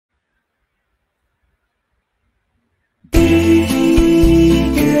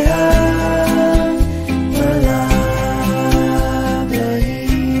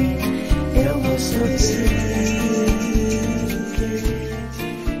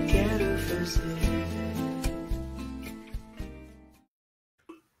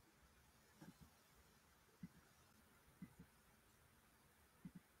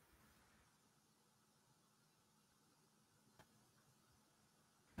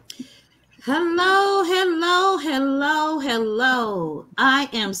Hello, hello, hello, hello. I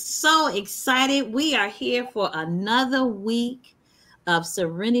am so excited. We are here for another week of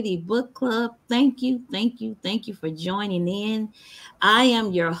Serenity Book Club. Thank you, thank you, thank you for joining in. I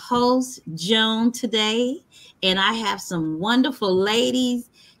am your host, Joan, today, and I have some wonderful ladies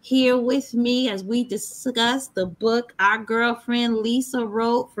here with me as we discuss the book our girlfriend Lysa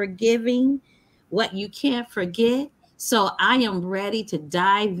wrote, Forgiving What You Can't Forget. So I am ready to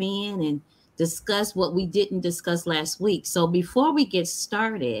dive in and discuss what we didn't discuss last week. So before we get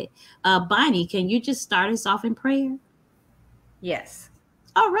started, Bonnie, can you just start us off in prayer? Yes.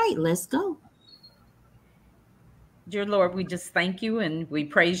 All right, let's go. Dear Lord, we just thank you and we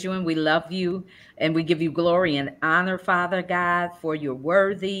praise you and we love you and we give you glory and honor, Father God, for you're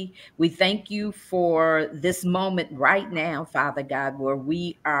worthy. We thank you for this moment right now, Father God, where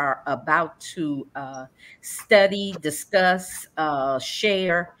we are about to study, discuss,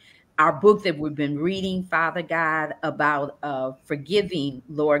 share our book that we've been reading, Father God, about forgiving,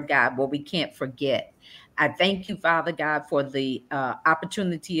 Lord God, what we can't forget. I thank you, Father God, for the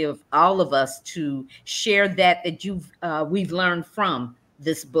opportunity of all of us to share that we've learned from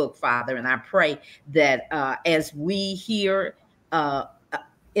this book, Father. And I pray that as we hear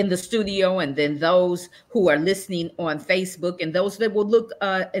in the studio, and then those who are listening on Facebook, and those that will look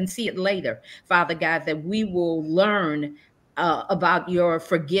and see it later, Father God, that we will learn about your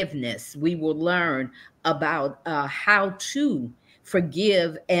forgiveness. We will learn about how to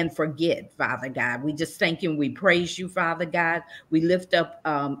forgive and forget, Father God. We just thank you and we praise you, Father God. We lift up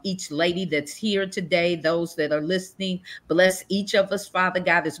each lady that's here today, those that are listening. Bless each of us, Father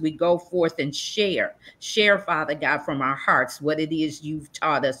God, as we go forth and share, Father God, from our hearts what it is you've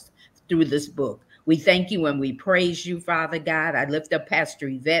taught us through this book. We thank you and we praise you, Father God. I lift up Pastor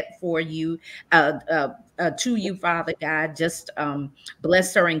Yvette for you, to you, Father God. Just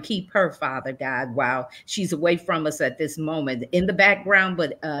bless her and keep her, Father God, while she's away from us at this moment in the background,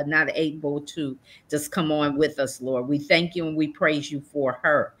 but not able to just come on with us, Lord. We thank you and we praise you for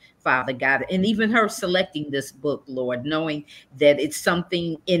her, Father God, and even her selecting this book, Lord, knowing that it's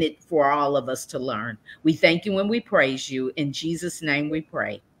something in it for all of us to learn. We thank you and we praise you. In Jesus' name we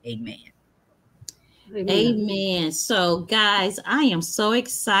pray. Amen. Amen. Amen. So, guys, I am so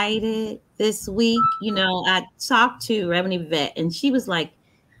excited this week. I talked to Reverend Vet, and she was like,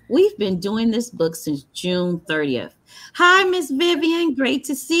 we've been doing this book since June 30th. Hi, Miss Vivian. Great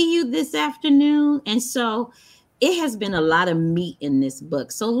to see you this afternoon. And so it has been a lot of meat in this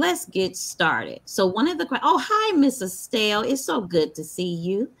book. So let's get started. So hi, Miss Estelle. It's so good to see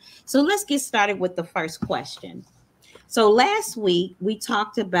you. So let's get started with the first question. So last week we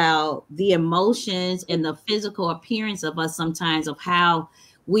talked about the emotions and the physical appearance of us sometimes, of how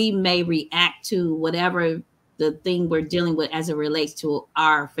we may react to whatever the thing we're dealing with as it relates to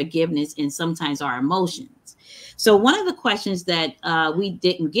our forgiveness and sometimes our emotions. So one of the questions that we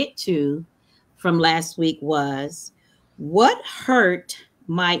didn't get to from last week was, what hurt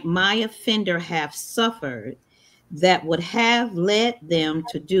might my offender have suffered that would have led them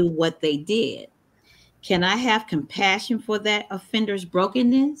to do what they did? Can I have compassion for that offender's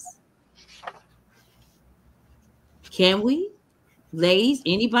brokenness? Can we? Ladies,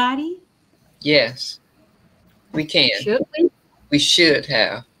 anybody? Yes, we can. Should we? We should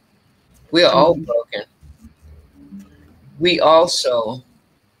have. We're all Mhm. broken. We also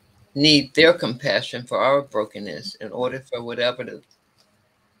need their compassion for our brokenness in order for whatever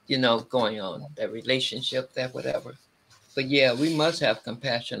going on, that relationship, that whatever. But yeah, we must have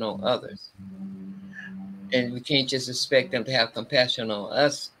compassion on others. And we can't just expect them to have compassion on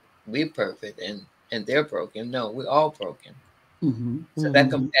us. We're perfect and they're broken. No, we're all broken. Mm-hmm, So that mm-hmm,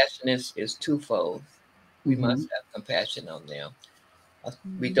 compassion is twofold. We mm-hmm, must have compassion on them.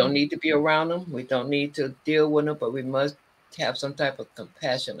 We don't need to be around them. We don't need to deal with them, but we must have some type of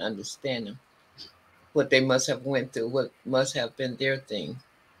compassion, understanding what they must have went through, what must have been their thing.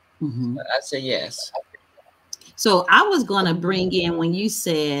 mm-hmm. But I say yes. So I was going to bring in when you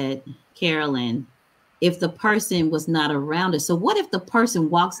said, Carolyn, if the person was not around us. So what if the person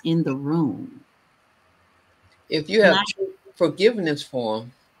walks in the room? If you Can I? have true forgiveness for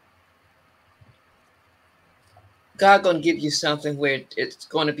them, God gonna give you something where it's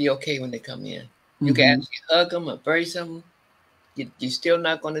going to be okay when they come in. You can Mm-hmm, actually hug them, embrace them. You're still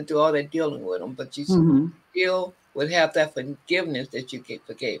not going to do all that dealing with them, but you mm-hmm, still would have that forgiveness that you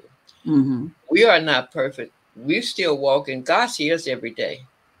forgave them. mm-hmm. We are not perfect. We're still walking. God sees us every day.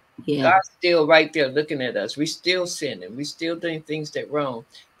 Yeah, God's still right there looking at us. We still sinning. We still doing things that wrong.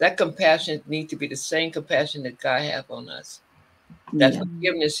 That compassion needs to be the same compassion that God have on us. That yeah.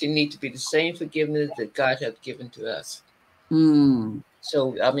 forgiveness, it needs to be the same forgiveness that God has given to us. Mm.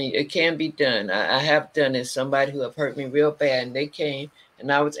 So, I mean, it can be done. I have done it. Somebody who have hurt me real bad, and they came,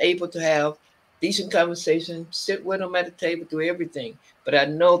 and I was able to have decent conversation, sit with them at the table, do everything. But I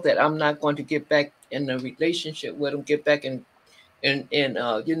know that I'm not going to get back in a relationship with them, get back in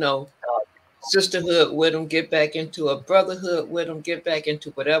you know, sisterhood with them, get back into a brotherhood with them, get back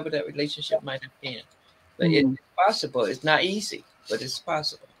into whatever that relationship might have been. But it's possible. It's not easy, but it's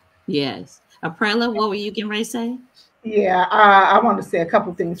possible. Yes. Aprella, what were you getting ready to say? Yeah, I want to say a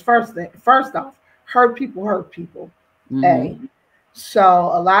couple things. First off, hurt people hurt people. A. So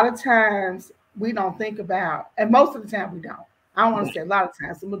a lot of times we don't think about, and most of the time we don't. I don't want to say a lot of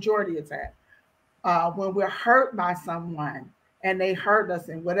times, the majority of the time, when we're hurt by someone and they hurt us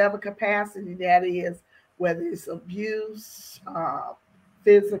in whatever capacity that is, whether it's abuse,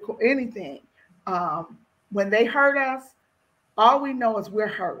 physical, anything. When they hurt us, all we know is we're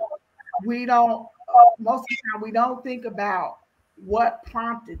hurt. We don't, most of the time, we don't think about what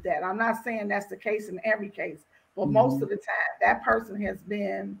prompted that. I'm not saying that's the case in every case, but most of the time, that person has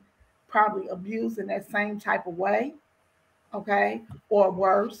been probably abused in that same type of way, okay, or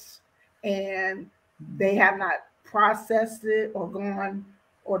worse, and they have not processed it or gone,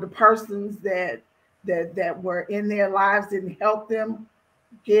 or the persons that were in their lives didn't help them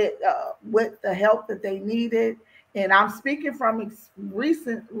get with the help that they needed. And I'm speaking from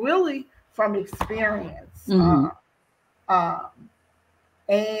really from experience.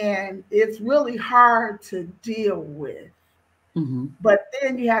 And it's really hard to deal with. But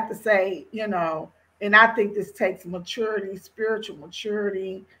then you have to say, you know, and I think this takes maturity, spiritual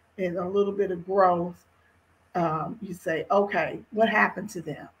maturity, and a little bit of growth. You say, okay, what happened to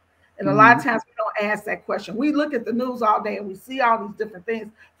them? And a lot of times we don't ask that question. We look at the news all day and we see all these different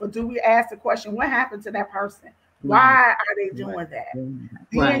things, but do we ask the question, what happened to that person? Why are they doing that?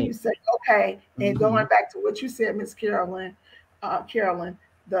 Then you say, okay, and going back to what you said, Miss Carolyn,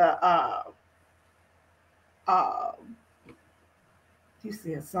 you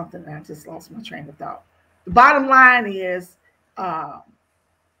said something and I just lost my train of thought. The bottom line is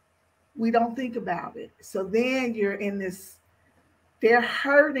we don't think about it. So then you're in this, they're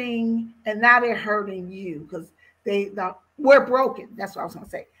hurting, and now they're hurting you because we're broken. That's what I was going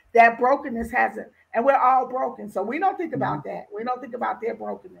to say. That brokenness hasn't, and we're all broken. So we don't think about that. We don't think about their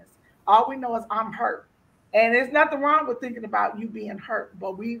brokenness. All we know is I'm hurt. And there's nothing wrong with thinking about you being hurt,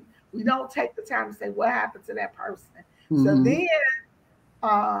 but we don't take the time to say what happened to that person. So then,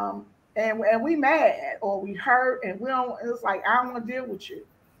 and we mad or we hurt, and we don't. It's like I don't want to deal with you,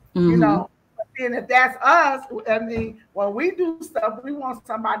 you know. But then if that's us, I mean, when we do stuff, we want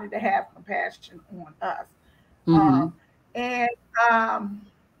somebody to have compassion on us.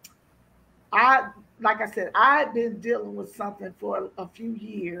 Like I said, I've been dealing with something for a few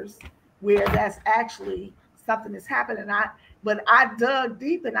years where that's actually something that's happened. But I dug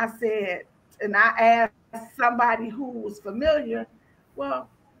deep and I said, and I asked somebody who was familiar, well,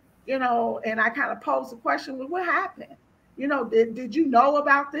 you know, and I kind of posed the question, well, what happened? You know, did you know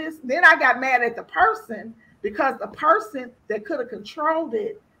about this? Then I got mad at the person because the person that could have controlled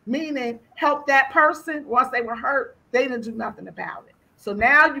it, meaning help that person once they were hurt, they didn't do nothing about it. So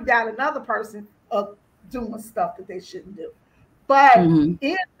now you got another person doing stuff that they shouldn't do. But in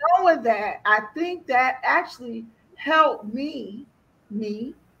knowing that, I think that actually helped me,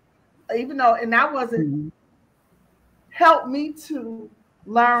 even though, and I wasn't, helped me to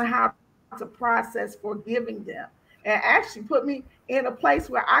learn how to process forgiving them, and actually put me in a place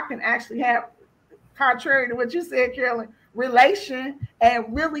where I can actually have, contrary to what you said, Carolyn, relation and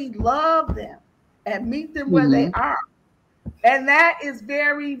really love them and meet them where they are. And that is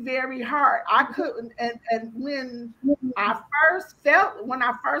very, very hard. I couldn't, and when I first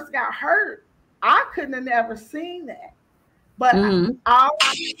got hurt, I couldn't have never seen that. But I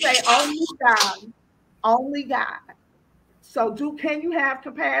always say, only God. So can you have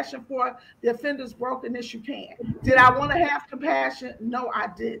compassion for the offender's brokenness? You can. Did I want to have compassion? No, I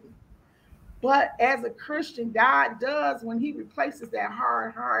didn't. But as a Christian, God does, when he replaces that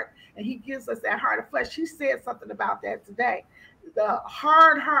hard heart and he gives us that heart of flesh. He said something about that today. The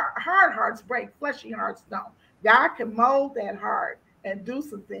hard hearts break, fleshy hearts don't. God can mold that heart and do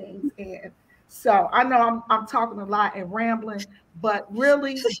some things. And so I know I'm talking a lot and rambling, but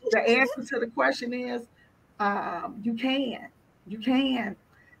really the answer to the question is you can.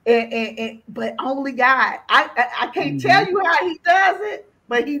 But only God. I can't tell you how he does it,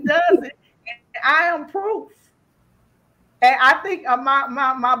 but he does it. I am proof. And I think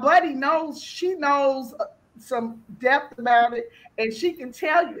my buddy knows, she knows some depth about it, and she can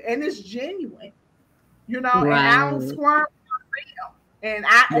tell you, and it's genuine, you know. And I don't squirm and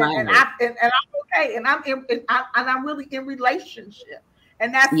I'm okay, and I'm really in relationship.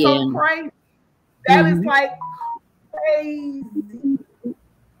 And that's so Yeah. crazy. That is Mhm. like crazy.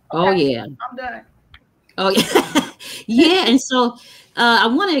 Oh Okay, yeah. I'm done. Oh yeah. Yeah. And so I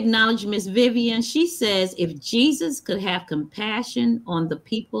want to acknowledge Miss Vivian. She says, if Jesus could have compassion on the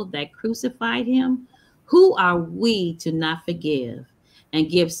people that crucified him, who are we to not forgive and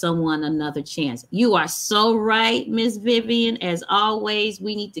give someone another chance? You are so right, Miss Vivian. As always,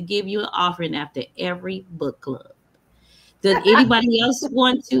 we need to give you an offering after every book club. Did anybody else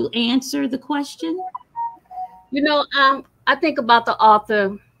want to answer the question? You know, I think about the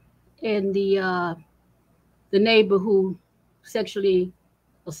author and the neighbor who sexually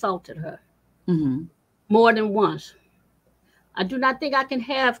assaulted her Mm-hmm. more than once. I do not think I can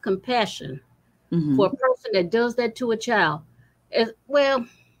have compassion for Mm-hmm. a person that does that to a child. As well,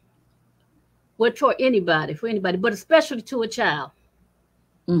 for anybody, but especially to a child,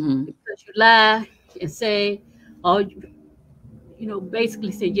 Mm-hmm. because you lie and say, oh,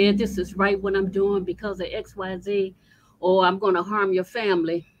 basically say, yeah, this is right what I'm doing because of X, Y, Z, or I'm going to harm your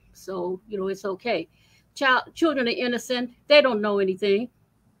family. So it's okay. Children are innocent; they don't know anything,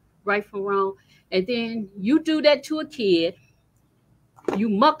 right from wrong. And then you do that to a kid, you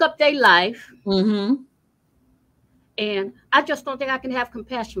muck up their life, Mm-hmm. and I just don't think I can have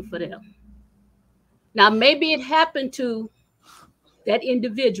compassion for them. Now, maybe it happened to that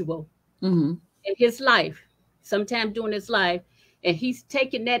individual Mm-hmm. in his life, sometime during his life, and he's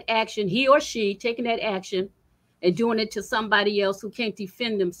taking that action, he or she taking that action and doing it to somebody else who can't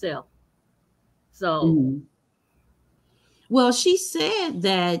defend themselves. So, Mm-hmm. Well, she said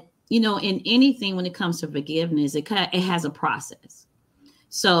that, in anything when it comes to forgiveness, it has a process.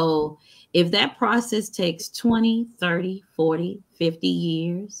 So if that process takes 20, 30, 40, 50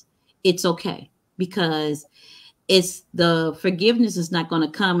 years, it's okay, because it's the forgiveness is not going to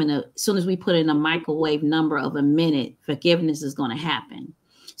come as soon as we put in a microwave number of a minute. Forgiveness is going to happen.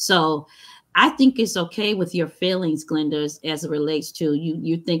 So I think it's okay with your feelings, Glenda, as it relates to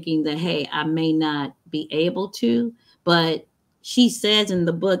you thinking that, hey, I may not be able to, but she says in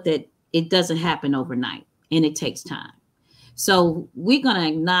the book that it doesn't happen overnight and it takes time. So we're going to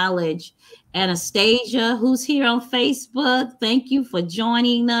acknowledge Anastasia, who's here on Facebook. Thank you for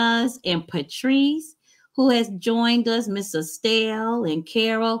joining us. And Patrice, who has joined us, Miss Estelle and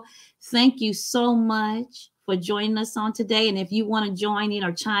Carol. Thank you so much for joining us on today. And if you want to join in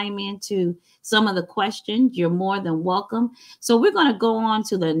or chime in to some of the questions, you're more than welcome. So we're going to go on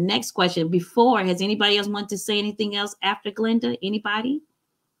to the next question. Before, has anybody else want to say anything else after Glenda? Anybody?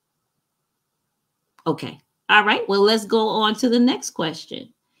 Okay. All right. Well, let's go on to the next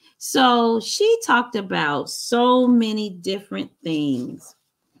question. So she talked about so many different things.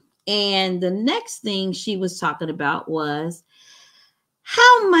 And the next thing she was talking about was,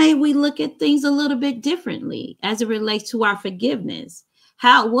 how might we look at things a little bit differently as it relates to our forgiveness?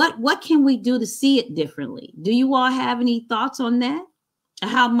 What can we do to see it differently? Do you all have any thoughts on that?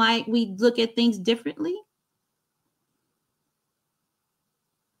 How might we look at things differently?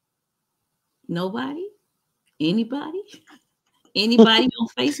 Nobody? Anybody? Anybody on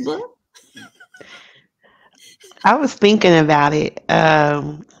Facebook? I was thinking about it.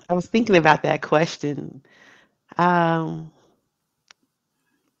 I was thinking about that question. Um,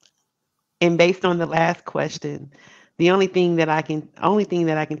 and based on the last question, the only thing that I can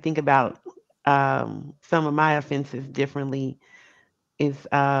think about some of my offenses differently is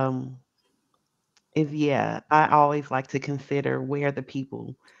yeah, I always like to consider where the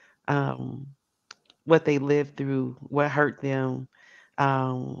people, um, what they lived through, what hurt them,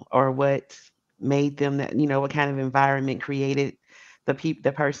 or what made them that, what kind of environment created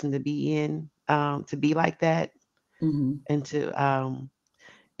the person to be in, to be like that, Mm-hmm. and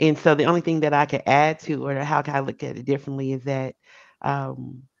and so the only thing that I could add to, or how can I look at it differently, is that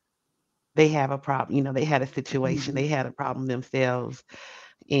um, they have a problem. They had a situation, Mm-hmm. they had a problem themselves,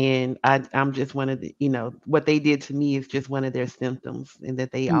 and I'm just one of the, what they did to me is just one of their symptoms, and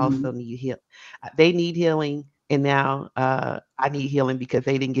that they Mm-hmm. also need heal. They need healing, and now I need healing because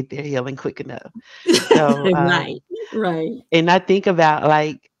they didn't get their healing quick enough. So, Right, right. and I think about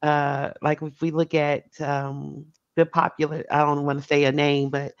like if we look at the popular, I don't want to say a name,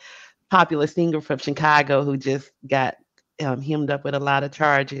 but popular singer from Chicago who just got hemmed up with a lot of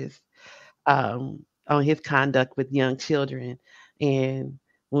charges on his conduct with young children. And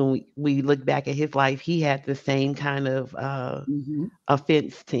when we look back at his life, he had the same kind of Mm-hmm.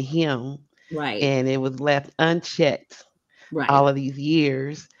 offense to him, Right, and it was left unchecked right, all of these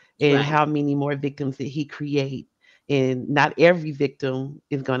years. And right. how many more victims did he create? And not every victim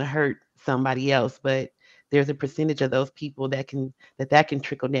is going to hurt somebody else, but there's a percentage of those people that can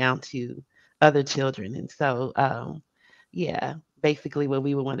trickle down to other children. And so, yeah, basically what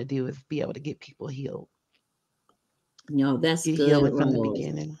we would want to do is be able to get people healed, No, that's get good, healing from the Rose.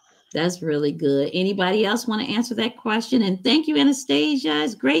 beginning. That's really good. Anybody else want to answer that question? And thank you, Anastasia.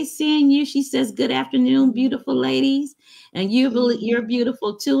 It's great seeing you. She says, "Good afternoon, beautiful ladies." And you're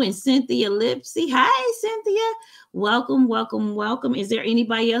beautiful too. And Cynthia Lipsy. Hi, Cynthia. Welcome, welcome, welcome. Is there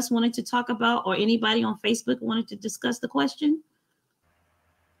anybody else wanted to talk about, or anybody on Facebook wanted to discuss the question?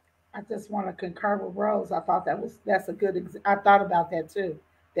 I just want to concur with Rose. I thought that's a good. I thought about that too.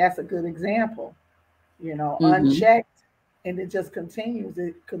 That's a good example. Mm-hmm. Unchecked, and it just continues.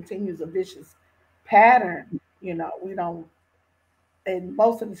 It continues a vicious pattern. We don't, and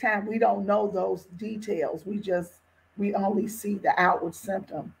most of the time we don't know those details. We only see the outward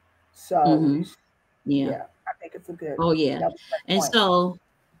symptom. So Mm-hmm. Yeah. yeah, I think it's a good. Oh, yeah. That was a great And point. so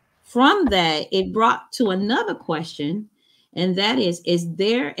from that, it brought to another question, and that is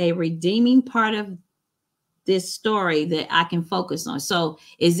there a redeeming part of this story that I can focus on? So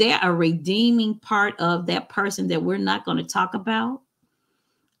is there a redeeming part of that person that we're not going to talk about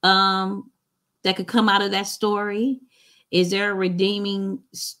that could come out of that story? Is there a redeeming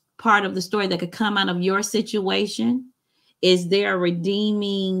part of the story that could come out of your situation? Is there a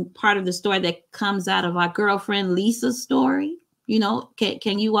redeeming part of the story that comes out of our girlfriend Lisa's story?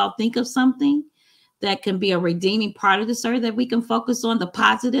 Can you all think of something that can be a redeeming part of the story that we can focus on, the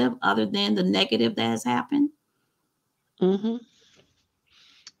positive other than the negative that has happened? Hmm.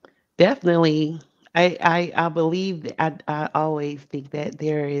 Definitely. I believe that I always think that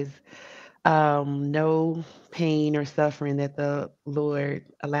there is no pain or suffering that the Lord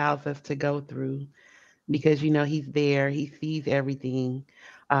allows us to go through, because he's there, he sees everything.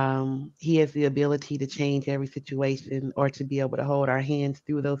 He has the ability to change every situation, or to be able to hold our hands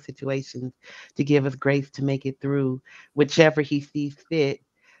through those situations, to give us grace to make it through whichever he sees fit.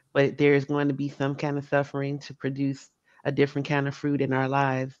 But there is going to be some kind of suffering to produce a different kind of fruit in our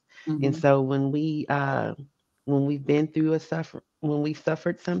lives. And Mm-hmm. so when we've been through when we've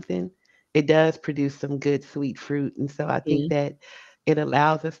suffered something, it does produce some good sweet fruit. And so I think Yeah. that it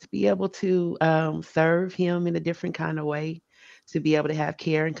allows us to be able to serve him in a different kind of way, to be able to have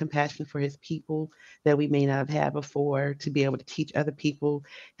care and compassion for his people that we may not have had before, to be able to teach other people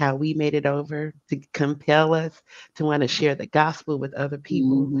how we made it over, to compel us to want to share the gospel with other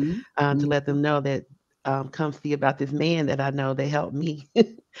people, to Mm-hmm. let them know that come see about this man that I know that helped me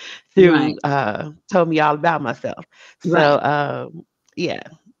Right. through, told me all about myself. Right. So yeah,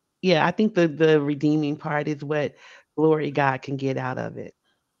 yeah, I think the redeeming part is what glory God can get out of it.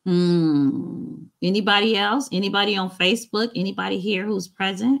 Anybody else? Anybody on Facebook? Anybody here who's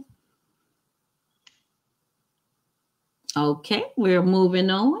present? Okay, we're moving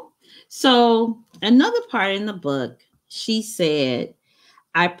on. So, another part in the book, she said,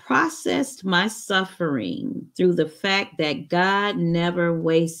 I processed my suffering through the fact that God never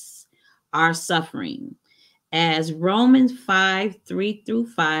wastes our suffering. As Romans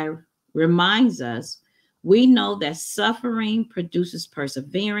 5:3-5 reminds us, we know that suffering produces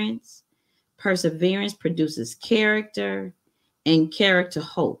perseverance, perseverance produces character, and character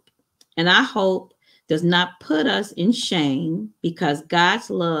hope. And our hope does not put us in shame, because God's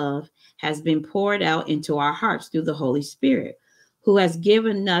love has been poured out into our hearts through the Holy Spirit, who has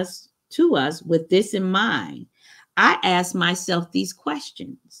given us to us with this in mind. I asked myself these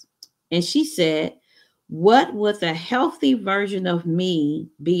questions. And she said, what would a healthy version of me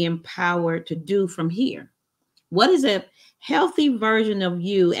be empowered to do from here? What is a healthy version of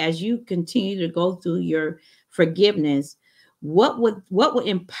you as you continue to go through your forgiveness? What would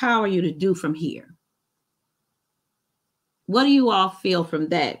empower you to do from here? What do you all feel from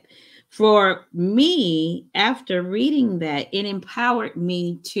that? For me, after reading that, it empowered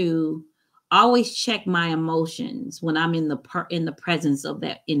me to always check my emotions when I'm in the presence of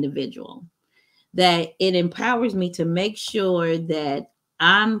that individual. That it empowers me to make sure that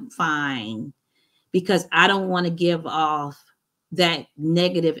I'm fine, because I don't want to give off that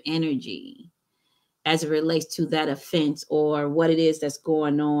negative energy as it relates to that offense or what it is that's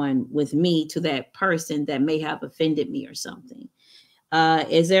going on with me to that person that may have offended me or something.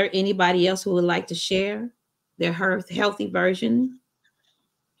 Is there anybody else who would like to share their healthy version?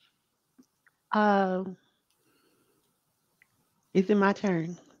 Um, is it my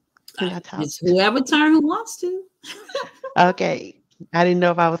turn? Can I talk? It's whoever turn who wants to. Okay. I didn't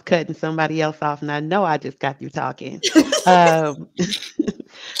know if I was cutting somebody else off, and I know I just got through talking. Um,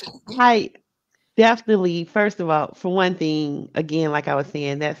 I definitely, first of all, for one thing, again, like I was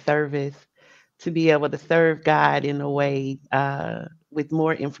saying, that service, to be able to serve God in a way with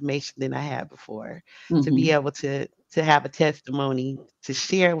more information than I had before, to be Mm-hmm. able to to have a testimony to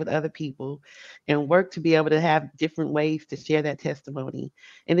share with other people and work to be able to have different ways to share that testimony.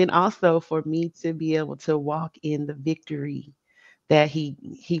 And then also for me to be able to walk in the victory that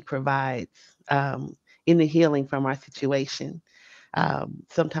he provides in the healing from our situation.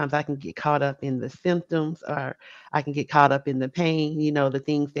 Sometimes I can get caught up in the symptoms, or I can get caught up in the pain, the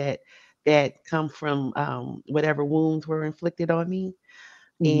things that come from whatever wounds were inflicted on me.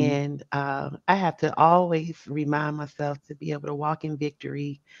 Mhm. And I have to always remind myself to be able to walk in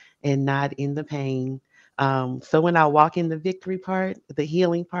victory and not in the pain. So when I walk in the victory part, the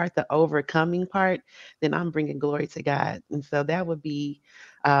healing part, the overcoming part, then I'm bringing glory to God. And so that would be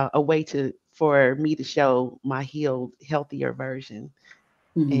a way for me to show my healed, healthier version.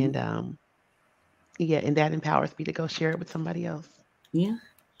 Mhm. And yeah, and that empowers me to go share it with somebody else. Yeah.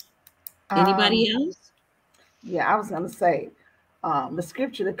 Um, Anybody else? yeah, I was gonna say, the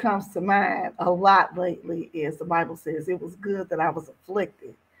scripture that comes to mind a lot lately is the Bible says it was good that I was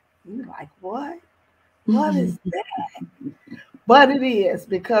afflicted. You're like, what? What is that? But it is,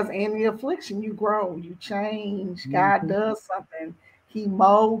 because in the affliction you grow, you change. God Mhm. does something. He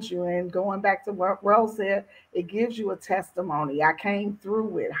molds you. And going back to what Rose said, it gives you a testimony. I came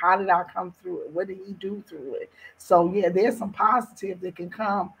through it. How did I come through it? What did he do through it? So yeah, there's some positive that can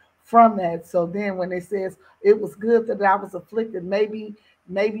come from that. So then when it says it was good that I was afflicted, maybe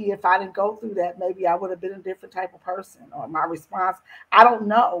if I didn't go through that, maybe I would have been a different type of person, or my response, I don't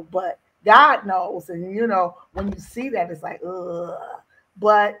know, but God knows. And when you see that, it's like, ugh.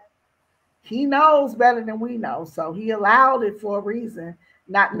 But he knows better than we know. So he allowed it for a reason.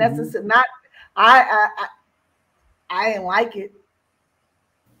 Not Mhm. necessarily, not I didn't like it,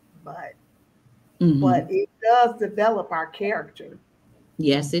 but Mhm. it does develop our character.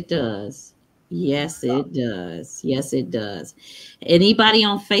 Yes, it does. Yes, So it does. Yes, it does. Anybody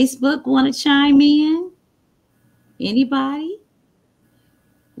on Facebook want to chime in? Anybody?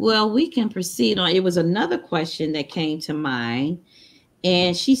 Well, we can proceed on. It was another question that came to mind.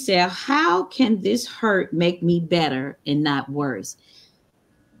 And she said, how can this hurt make me better and not worse?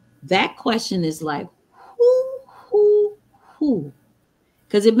 That question is like, who, who?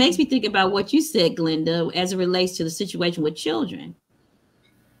 Because it makes me think about what you said, Glenda, as it relates to the situation with children.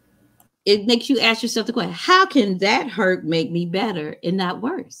 It makes you ask yourself the question, how can that hurt make me better and not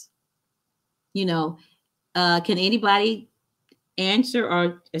worse? You know, can anybody answer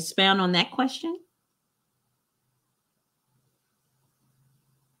or expound on that question?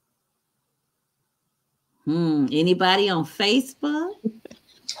 Anybody on Facebook?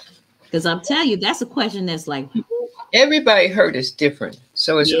 Because I'm telling you, that's a question that's like, Everybody hurt is different,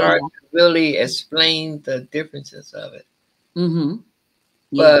 so it's yeah, hard to really explain the differences of it. mm-hmm,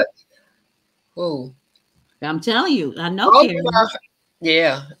 yeah. But oh, I'm telling you, I know, all of Karen. our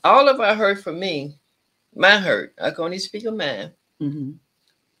yeah, all of our hurt for me, my hurt. I can only speak of mine. Mm-hmm,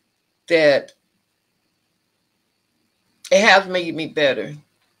 That it has made me better.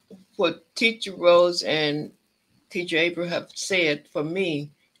 What Teacher Rose and Teacher April have said for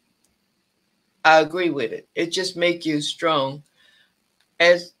me, I agree with it. It just makes you strong.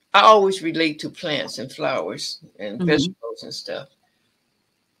 As I always relate to plants and flowers and mm-hmm, vegetables and stuff.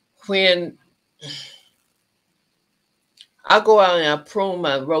 When I go out and I prune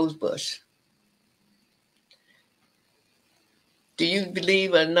my rose bush, do you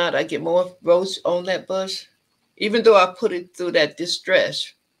believe or not I get more rose on that bush? Even though I put it through that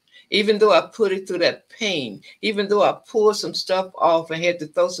distress, even though I put it through that pain, even though I pulled some stuff off and had to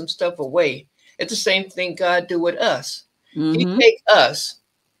throw some stuff away, it's the same thing God do with us. He mm-hmm, take us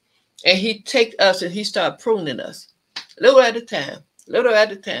and he start pruning us little at a time, little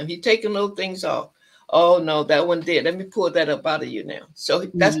at a time. He taking little things off. Oh no, that one did. Let me pull that up out of you now. So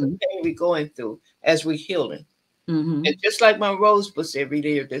that's the mm-hmm, pain we're going through as we're healing. mm-hmm. And just like my rose bush every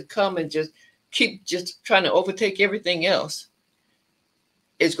day, they come and just keep just trying to overtake everything else.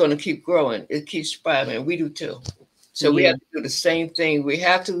 It's going to keep growing. It keeps spiraling. We do too. So we Yeah. have to do the same thing. We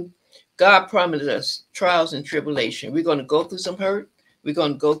have to. God promised us trials and tribulation. We're going to go through some hurt. We're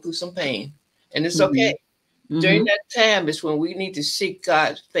going to go through some pain, and it's Mm-hmm, okay. During mm-hmm, that time is when we need to seek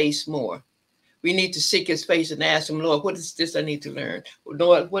God's face more. We need to seek his face and ask him, Lord, what is this I need to learn?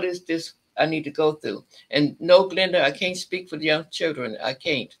 Lord, what is this I need to go through? And no, Glenda, I can't speak for the young children. I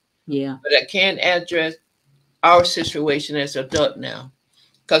can't. yeah. But I can address our situation as adult now.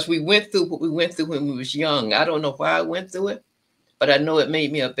 Because we went through what we went through when we was young. I don't know why I went through it, but I know it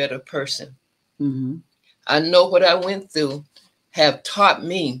made me a better person. Mm-hmm, I know what I went through have taught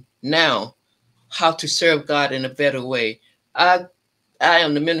me now how to serve God in a better way. I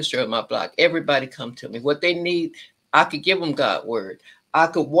am the minister of my block. Everybody come to me. What they need, I could give them God's word. I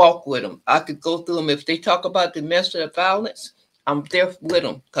could walk with them. I could go through them. If they talk about domestic violence, I'm there with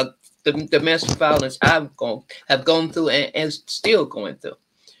them, because the domestic violence have gone through and still going through.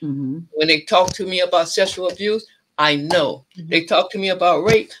 When they talk to me about sexual abuse, I know. They talk to me about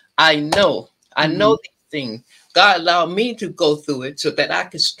rape, I know. I know these things. God allowed me to go through it so that I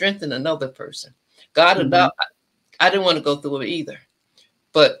could strengthen another person. God allowed, I didn't want to go through it either.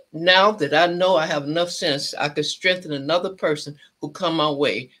 But now that I know I have enough sense, I could strengthen another person who come my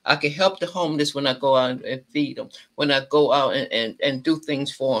way. I can help the homeless when I go out and feed them, when I go out and do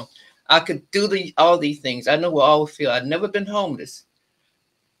things for them. I could do all these things. I know what I would feel. I've never been homeless,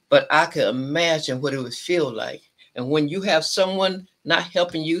 but I could imagine what it would feel like. And when you have someone not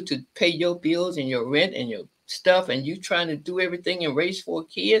helping you to pay your bills and your rent and your stuff, and you trying to do everything and raise 4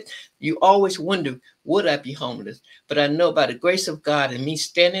 kids, you always wonder, would I be homeless? But I know by the grace of God and me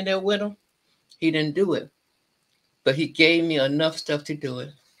standing there with him, he didn't do it, but he gave me enough stuff to do it.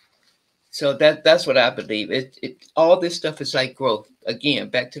 So that's what I believe. All this stuff is like growth. Again,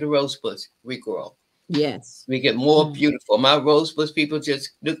 back to the rose bush, we grow. Yes. We get more beautiful. My rose bush people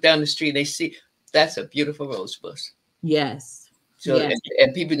just look down the street and they see, that's a beautiful rose bush. Yes. So, yes.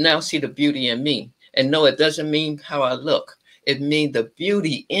 And people now see the beauty in me. And no, it doesn't mean how I look. It means the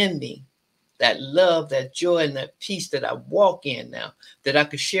beauty in me, that love, that joy, and that peace that I walk in now, that I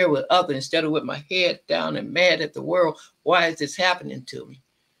could share with others instead of with my head down and mad at the world. Why is this happening to me?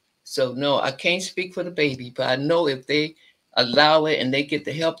 So no, I can't speak for the baby, but I know if they allow it and they get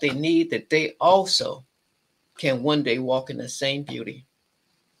the help they need, that they also can one day walk in the same beauty.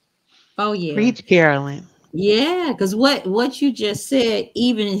 Oh yeah. Preach, Carolyn. Yeah, because what you just said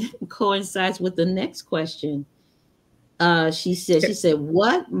even coincides with the next question. She said,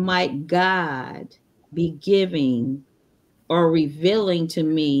 what might God be giving or revealing to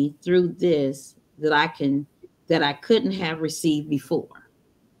me through this that I couldn't have received before?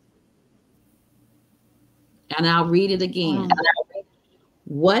 And I'll read it again.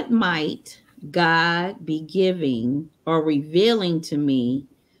 What might God be giving or revealing to me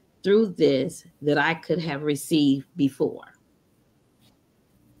through this that I could have received before?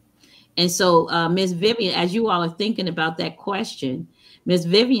 And so Ms. Vivian, as you all are thinking about that question, Ms.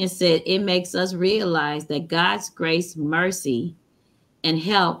 Vivian said, it makes us realize that God's grace, mercy, and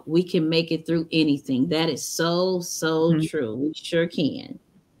help, we can make it through anything. That is so true. We sure can.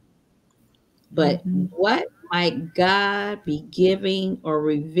 But what might God be giving or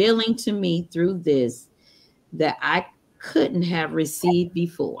revealing to me through this that I couldn't have received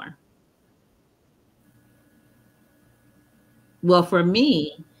before? Well, for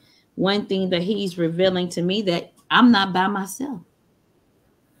me, one thing that he's revealing to me, that I'm not by myself.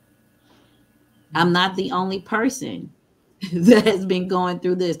 I'm not the only person that has been going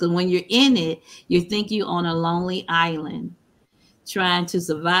through this. Because when you're in it, you think you're on a lonely island trying to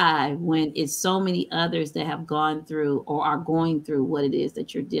survive, when it's so many others that have gone through or are going through what it is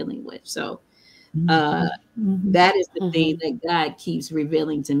that you're dealing with. So that is the thing that God keeps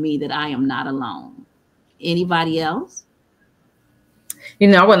revealing to me, that I am not alone. Anybody else? You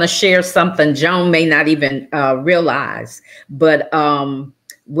know, I want to share something Joan may not even realize, but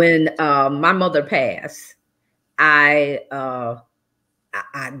when my mother passed, I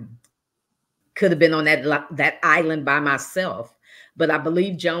could have been on that island by myself, but I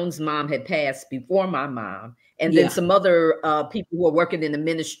believe Joan's mom had passed before my mom, and then some other people who were working in the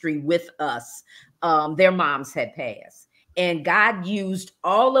ministry with us, their moms had passed, and God used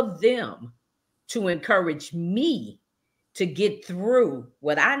all of them to encourage me to get through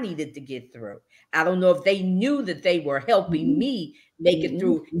what I needed to get through. I don't know if they knew that they were helping me make it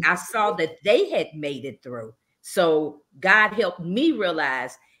through. I saw that they had made it through. So God helped me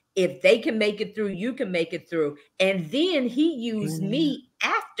realize, if they can make it through, you can make it through. And then he used me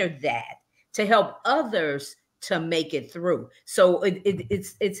after that to help others to make it through. So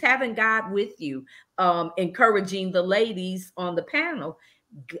it's having God with you, encouraging the ladies on the panel.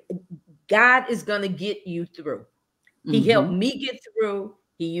 God is going to get you through. He helped me get through.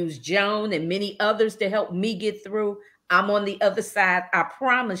 He used Joan and many others to help me get through. I'm on the other side. I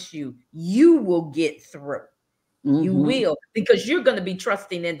promise you, you will get through. You will, because you're going to be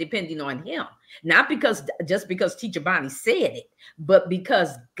trusting and depending on him. Not just because Teacher Bonnie said it, but because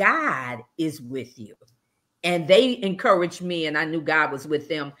God is with you. And they encouraged me, and I knew God was with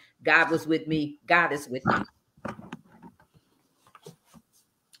them. God was with me. God is with me.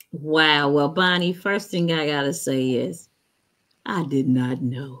 Wow. Well, Bonnie, first thing I got to say is, I did not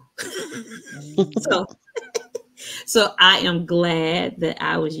know. So I am glad that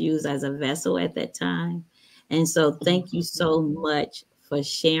I was used as a vessel at that time. And so thank you so much for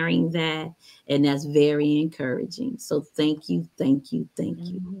sharing that. And that's very encouraging. So thank you, thank you, thank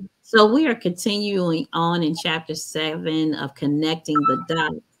you. Mhm. So we are continuing on in chapter 7 of connecting the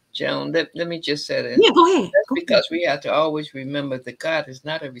dots. Joan, let me just say that. Yeah, go ahead. That's Go ahead. because we have to always remember that God is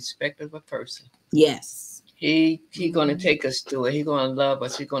not a respecter of a person. Yes. He gonna take us through it. He gonna love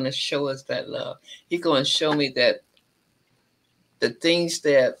us. He gonna show us that love. He gonna show me that the things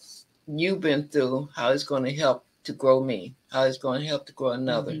that you've been through, how it's gonna help to grow me, how it's gonna help to grow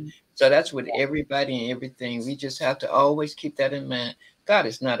another. Mhm. So that's with everybody and everything. We just have to always keep that in mind. God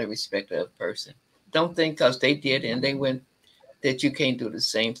is not a respecter of a person. Don't think because they did and they went that you can't do the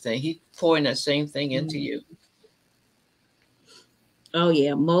same thing. He's pouring that same thing into you. Oh,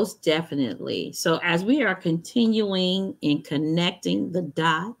 yeah, most definitely. So, as we are continuing in connecting the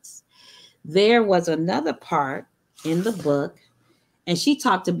dots, there was another part in the book, and she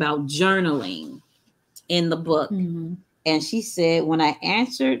talked about journaling in the book. Mhm. And she said, when I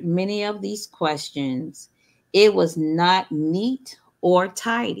answered many of these questions, it was not neat or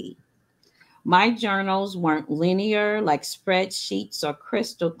tidy. My journals weren't linear like spreadsheets or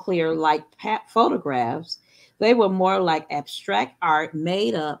crystal clear like photographs. They were more like abstract art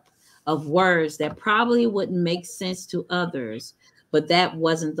made up of words that probably wouldn't make sense to others, but that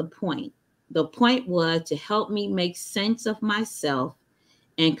wasn't the point. The point was to help me make sense of myself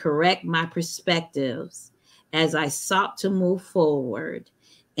and correct my perspectives as I sought to move forward.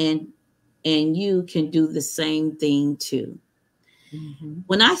 And you can do the same thing too. Mhm.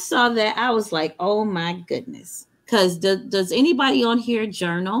 When I saw that, I was like, oh my goodness. Because does anybody on here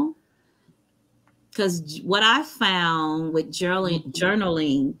journal? Because what I found with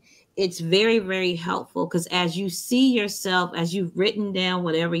journaling, it's very, very helpful. Because as you see yourself, as you've written down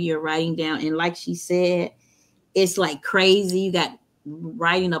whatever you're writing down, and like she said, it's like crazy. You got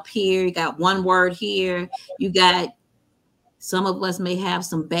writing up here, you got one word here, you got, some of us may have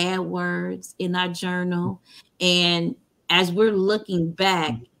some bad words in our journal. And as we're looking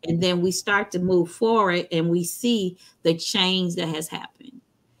back, and then we start to move forward and we see the change that has happened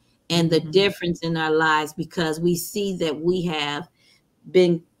and the difference in our lives, because we see that we have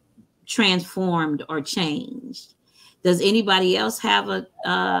been transformed or changed. Does anybody else have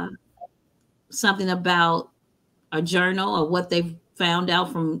a something about a journal or what they've found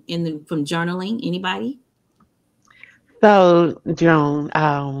out from from journaling? Anybody? So, Joan,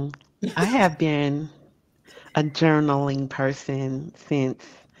 I have been a journaling person since,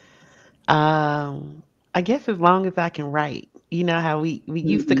 I guess, as long as I can write. You know how we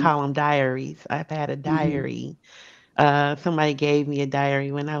used to Mm-hmm. call them diaries. I've had a Mm-hmm. diary. Somebody gave me a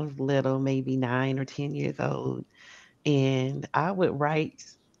diary when I was little, maybe 9 or 10 years old, and I would write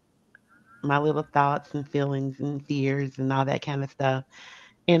my little thoughts and feelings and fears and all that kind of stuff.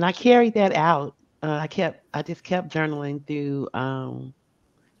 And I carried that out. I just kept journaling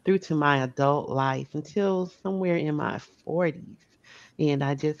through to my adult life until somewhere in my 40s. And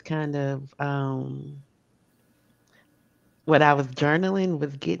I just kind of, what I was journaling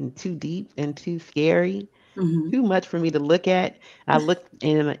was getting too deep and too scary, Mm-hmm. too much for me to look at. I looked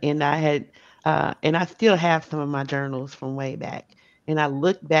and I had, and I still have some of my journals from way back. And I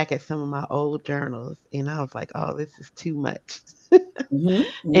looked back at some of my old journals and I was like, oh, this is too much. Mm-hmm.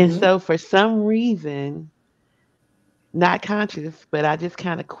 And Mm-hmm. so for some reason, not conscious, but I just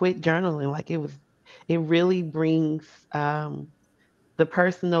kind of quit journaling. Like it really brings the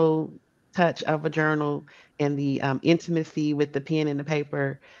personal touch of a journal and the intimacy with the pen and the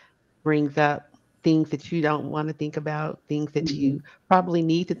paper brings up things that you don't want to think about, things that Mm-hmm. you probably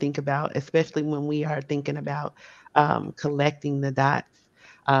need to think about, especially when we are thinking about collecting the dots.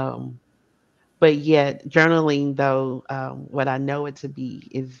 Um, but yet, journaling, though, what I know it to be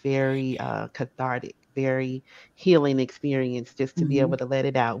is very cathartic, very healing experience just to be Mm-hmm. able to let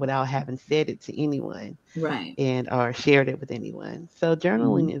it out without having said it to anyone Right. and or shared it with anyone. So Mm-hmm.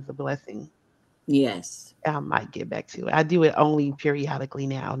 journaling is a blessing. Yes. I might get back to it. I do it only periodically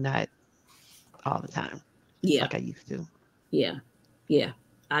now, not all the time Yeah. like I used to. Yeah. Yeah.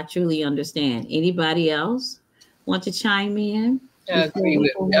 I truly understand. Anybody else want to chime in before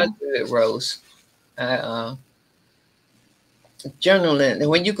we go I on? agree with Rose. I journaling, and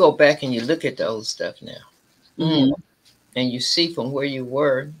when you go back and you look at the old stuff now, Mm-hmm. and you see from where you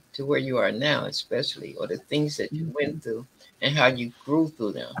were to where you are now, especially, or the things that you Mm-hmm. went through and how you grew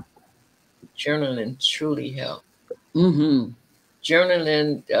through them, journaling truly helped. Mm-hmm.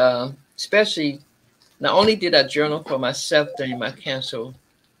 Journaling, especially, not only did I journal for myself during my cancer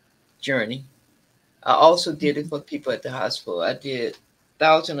journey, I also did it for people at the hospital. I did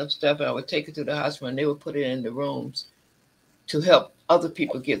thousands of stuff, and I would take it to the hospital, and they would put it in the rooms to help other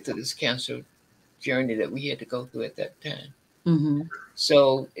people get through this cancer journey that we had to go through at that time. Mm-hmm.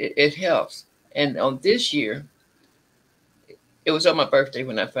 So it helps. And on this year, it was on my birthday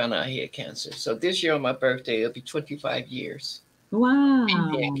when I found out I had cancer. So this year on my birthday, it'll be 25 years being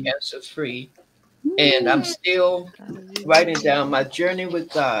Wow. cancer free. And I'm Mm. still writing Hallelujah. down my journey with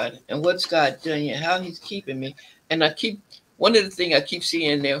God and what's God doing and how He's keeping me. And one of the things I keep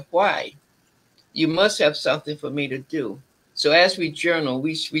seeing there, why? You must have something for me to do. So as we journal,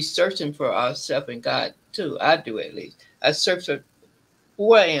 we searching for ourselves and God too. I do at least. I search for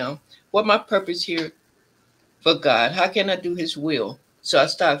who I am, what my purpose here for God. How can I do His will? So I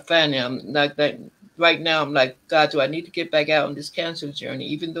start finding. I'm like that right now. I'm like, God, do I need to get back out on this cancer journey,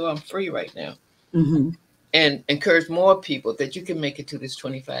 even though I'm free right now? Mm-hmm. And encourage more people that you can make it to this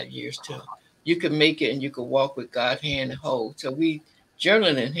 25 years too. You can make it and you can walk with God hand and hold. So we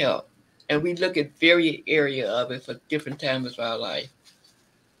journaling and help. And we look at various area of it for different times of our life.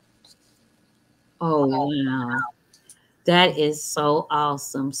 Oh, wow. That is so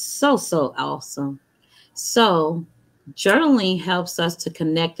awesome. So, so awesome. So, journaling helps us to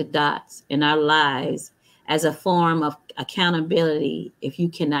connect the dots in our lives as a form of accountability if you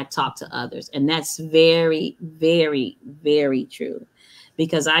cannot talk to others. And that's very, very, very true.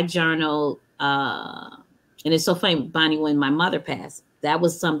 Because I journal, and it's so funny, Bonnie, when my mother passed, that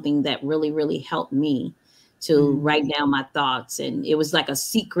was something that really, really helped me to Mm. write down my thoughts. And it was like a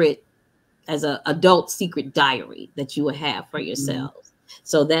secret, as an adult secret diary that you would have for yourselves.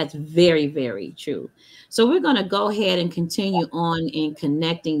 So that's very, very true. So we're going to go ahead and continue on in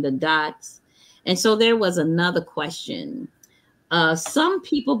connecting the dots. And so there was another question. Some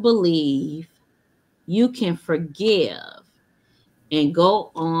people believe you can forgive and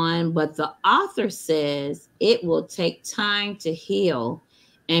go on, but the author says it will take time to heal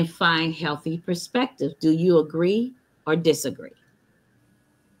and find healthy perspective. Do you agree or disagree?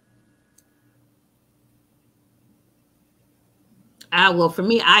 Well, for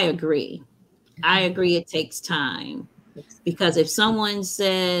me, I agree. I agree. It takes time because if someone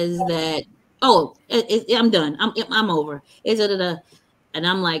says that, oh, I'm done, I'm over, and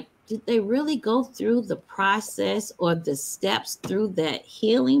I'm like, did they really go through the process or the steps through that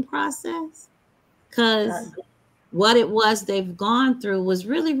healing process? Because what it was they've gone through was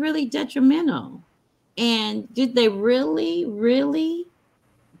really, really detrimental. And did they really, really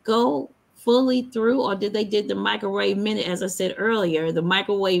go fully through, or did they did the microwave minute, as I said earlier, the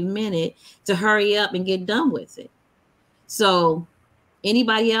microwave minute to hurry up and get done with it? So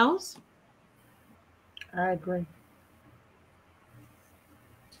anybody else? I agree.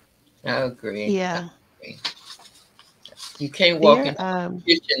 I agree. Yeah. You can't walk There into the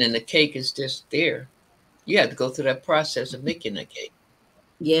kitchen and the cake is just there. You have to go through that process of making the cake.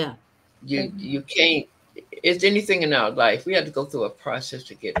 Yeah. You can't. It's anything in our life. We have to go through a process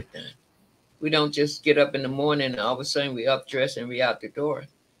to get it done. We don't just get up in the morning and all of a sudden we up dress and we out the door.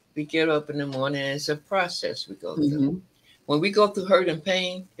 We get up in the morning and it's a process we go through. Mm-hmm. When we go through hurt and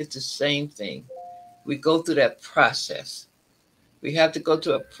pain, it's the same thing. We go through that process. We have to go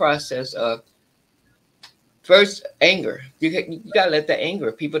through a process of first anger. You got to let the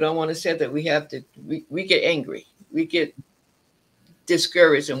anger. People don't want to say that we get angry. We get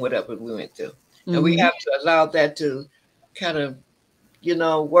discouraged in whatever we went through. Mm-hmm. And we have to allow that to kind of,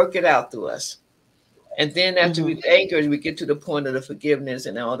 work it out through us. And then after we anchored, we get to the point of the forgiveness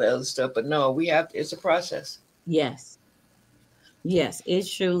and all the other stuff. But no, it's a process. Yes. Yes, it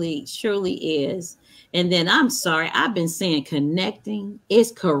surely, surely is. And then I'm sorry, I've been saying connecting.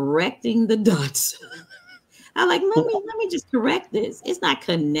 It's correcting the dots. I like, let me just correct this. It's not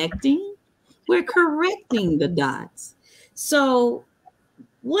connecting. We're correcting the dots. So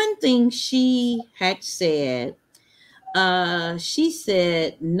one thing she had said, she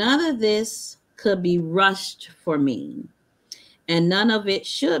said, none of this could be rushed for me, and none of it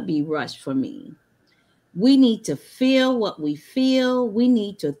should be rushed for me. We need to feel what we feel. We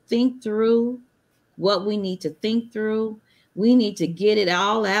need to think through what we need to think through. We need to get it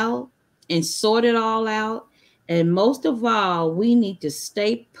all out and sort it all out. And most of all, we need to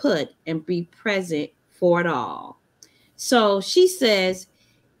stay put and be present for it all. So she says,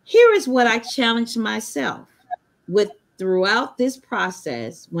 here is what I challenged myself with throughout this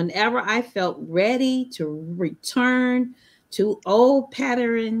process. Whenever I felt ready to return to old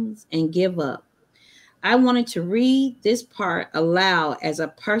patterns and give up, I wanted to read this part aloud as a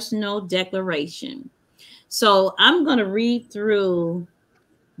personal declaration. So I'm going to read through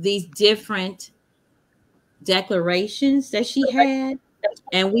these different declarations that she had,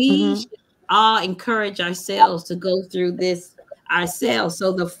 and we should all encourage ourselves to go through this ourselves.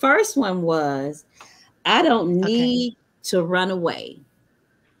 So the first one was, I don't need to run away.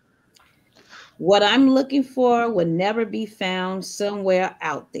 What I'm looking for will never be found somewhere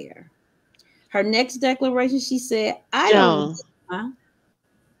out there. Her next declaration, she said, I don't. Joan, Huh?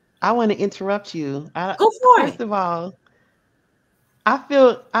 I want to interrupt you. Go for First it. of all, I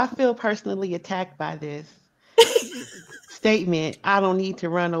feel personally attacked by this statement. I don't need to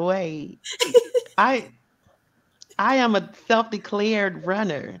run away. I I am a self-declared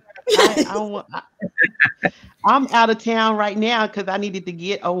runner. I want. I'm out of town right now because I needed to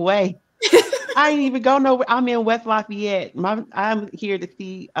get away. I ain't even go nowhere. I'm in West Lafayette. I'm here to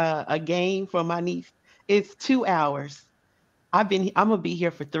see a game for my niece. It's 2 hours. I'm gonna be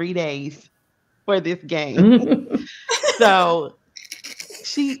here for 3 days for this game. So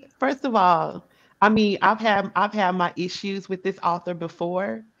first of all, I mean, I've had my issues with this author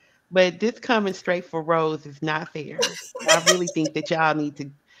before, but this coming straight for Rose is not fair. I really think that y'all need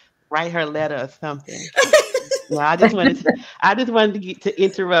to write her a letter or something. No, I just wanted to get to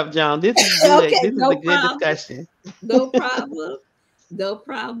interrupt, John. This is good. Okay, This is a no good problem. discussion. No problem. No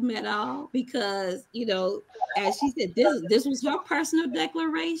problem at all. Because, as she said, this was her personal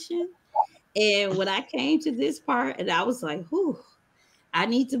declaration. And when I came to this part, and I was like, whew, I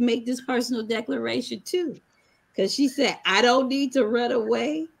need to make this personal declaration too. Because she said, I don't need to run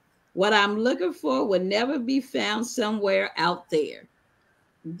away. What I'm looking for will never be found somewhere out there.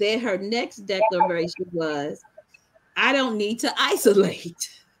 Then her next declaration was, I don't need to isolate.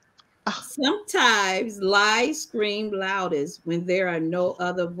 Sometimes lies scream loudest when there are no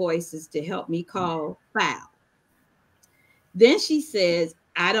other voices to help me call foul. Then she says,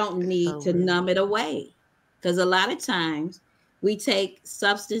 I don't need to numb it away. Because a lot of times we take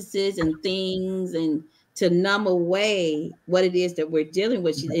substances and things and to numb away what it is that we're dealing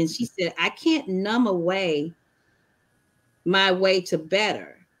with. And she said, I can't numb away my way to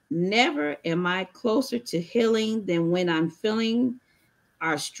better. Never am I closer to healing than when I'm feeling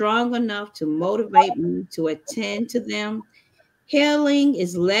are strong enough to motivate me to attend to them. Healing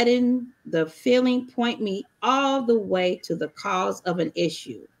is letting the feeling point me all the way to the cause of an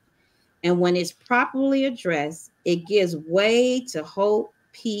issue. And when it's properly addressed, it gives way to hope,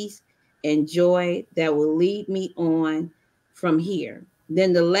 peace, and joy that will lead me on from here.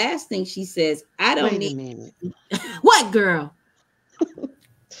 Then the last thing she says, I don't Wait a need minute. What, girl?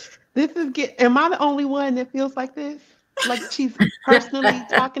 Am I the only one that feels like this? Like she's personally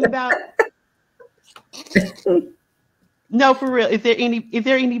talking about? No, for real. Is there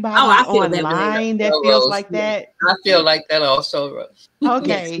anybody I feel online that feels like that? I feel like that also, Rose.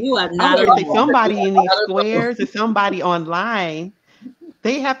 Okay. Yes, you are I'm not gonna say alone. somebody in these squares or somebody online.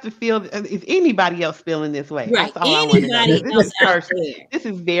 They have to feel. Is anybody else feeling this way? Right. That's all I want to know. Anybody This else is out there? This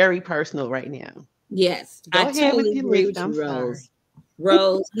is very personal right now. Yes, Go I ahead with totally your agree list. with I'm you, sorry. Rose.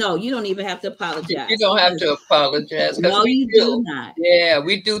 Rose, no, you don't even have to apologize. You don't have to apologize. No, you do not. Yeah,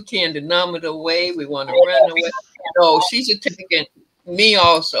 we do tend to numb it away. We want to run away. No, she's taking me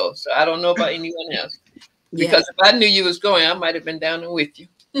also. So I don't know about anyone else. Because if I knew you was going, I might have been down there with you.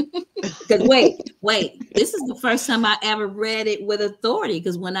 Because wait, this is the first time I ever read it with authority.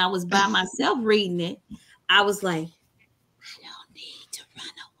 Because when I was by myself reading it, I was like, I don't need to run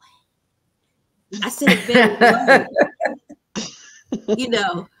away. I said it very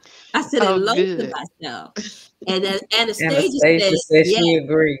low. I said it low to myself. And Anastasia said she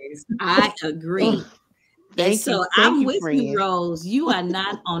agrees. I agree. Thank you. I'm with you, Rose. You are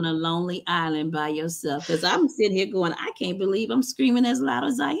not on a lonely island by yourself. Because I'm sitting here going, I can't believe I'm screaming as loud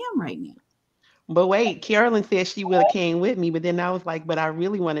as I am right now. But wait, Carolyn said she would have came with me, but then I was like, but I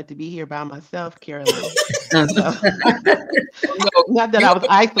really wanted to be here by myself, Carolyn. Not that I was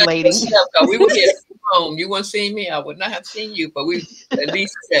isolating. We were here at home. You wouldn't see me. I would not have seen you. But we at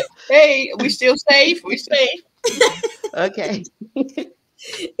least said, hey, we still safe? We safe. Okay.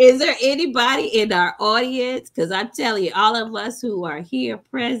 Is there anybody in our audience? Because I'm telling you, all of us who are here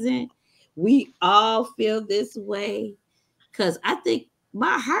present, we all feel this way. Because I think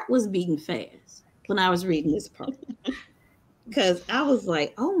my heart was beating fast when I was reading this part. Because I was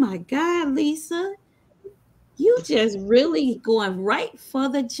like, oh my God, Lysa, you just really going right for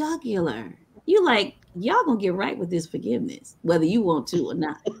the jugular. You like, y'all gonna get right with this forgiveness, whether you want to or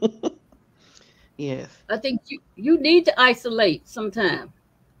not. Yes. I think you need to isolate sometime.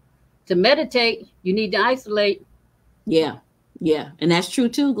 To meditate, you need to isolate. Yeah. And that's true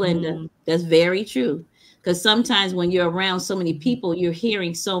too, Glenda. Mm-hmm. That's very true. Because sometimes when you're around so many people, you're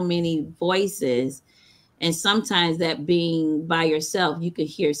hearing so many voices. And sometimes that being by yourself,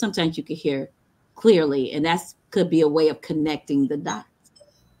 sometimes you can hear clearly. And that could be a way of connecting the dots.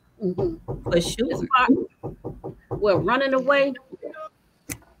 Mm-hmm. For sure. Well, running away.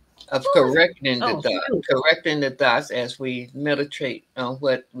 of correcting the Oh, dots, shoot. correcting the dots as we meditate on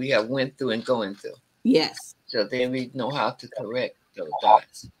what we have went through and going through. Yes. So then we know how to correct those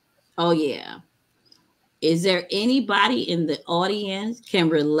dots. Oh, yeah. Is there anybody in the audience can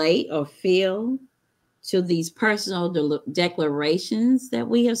relate or feel to these personal declarations that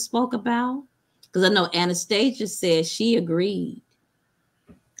we have spoke about? Because I know Anastasia says she agreed.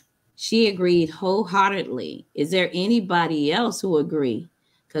 She agreed wholeheartedly. Is there anybody else who agree?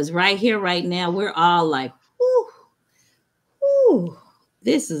 Because right here, right now, we're all like, whew, whew,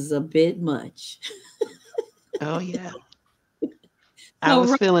 this is a bit much. Oh yeah. I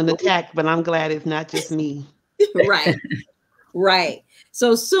was feeling attacked, but I'm glad it's not just me. Right. Right.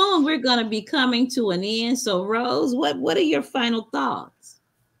 So soon we're going to be coming to an end. So Rose, what are your final thoughts?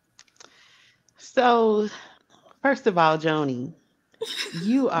 So, first of all, Joni,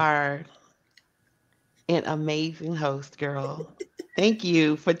 you are an amazing host, girl. Thank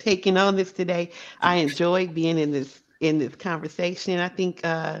you for taking on this today. I enjoyed being in this conversation. I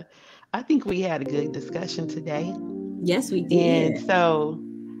think we had a good discussion today. Yes, we And did. so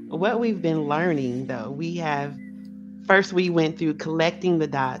what we've been learning though, first we went through collecting the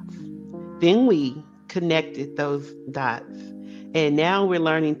dots, then we connected those dots, and now we're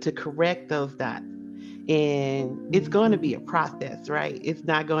learning to correct those dots. And it's going to be a process, right? It's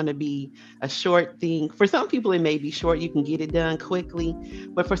not going to be a short thing. For some people, it may be short. You can get it done quickly.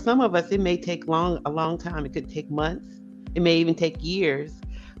 But for some of us, it may take a long time. It could take months. It may even take years.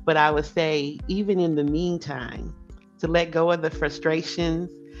 But I would say, even in the meantime, to let go of the frustrations,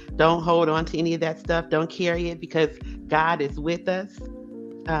 don't hold on to any of that stuff. Don't carry it, because God is with us.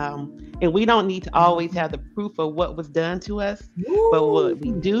 And we don't need to always have the proof of what was done to us. But what we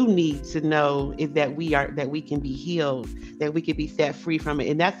do need to know is that we can be healed, that we can be set free from it.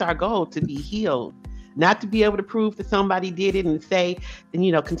 And that's our goal, to be healed. Not to be able to prove that somebody did it and say,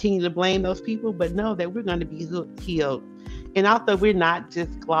 and continue to blame those people, but know that we're going to be healed. And also, we're not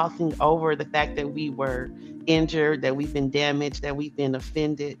just glossing over the fact that we were injured, that we've been damaged, that we've been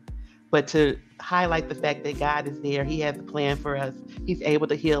offended, but to highlight the fact that God is there. He has a plan for us. He's able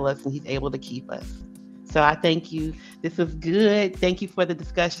to heal us, and he's able to keep us. So I thank you. This was good. Thank you for the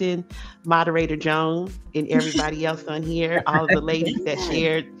discussion, Moderator Joan, and everybody else on here, all of the ladies that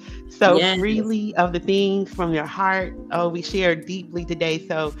shared so freely of the things from their heart. Oh, we shared deeply today.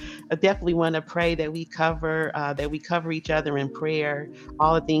 So I definitely want to pray that we cover each other in prayer.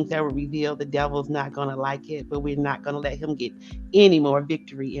 All the things that were revealed, the devil's not going to like it, but we're not going to let him get any more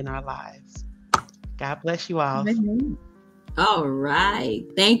victory in our lives. God bless you all. All right.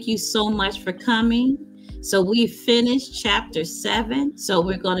 Thank you so much for coming. So we finished chapter 7. So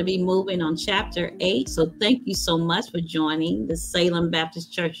we're going to be moving on chapter 8. So thank you so much for joining the Salem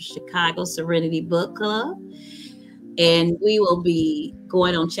Baptist Church of Chicago Serenity Book Club. And we will be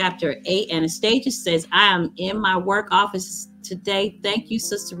going on chapter 8. Anastasia says, I am in my work office today. Thank you,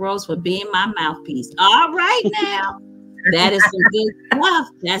 Sister Rose, for being my mouthpiece. All right now. That is some good stuff.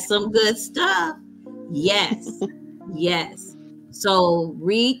 That's some good stuff. Yes. Yes. So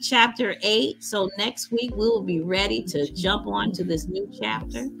read chapter 8. So next week we will be ready to jump on to this new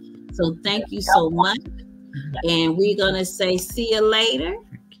chapter. So thank you so much. And we're going to say, see you later.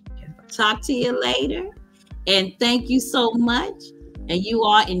 Talk to you later. And thank you so much. And you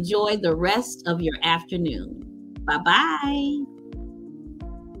all enjoy the rest of your afternoon. Bye-bye.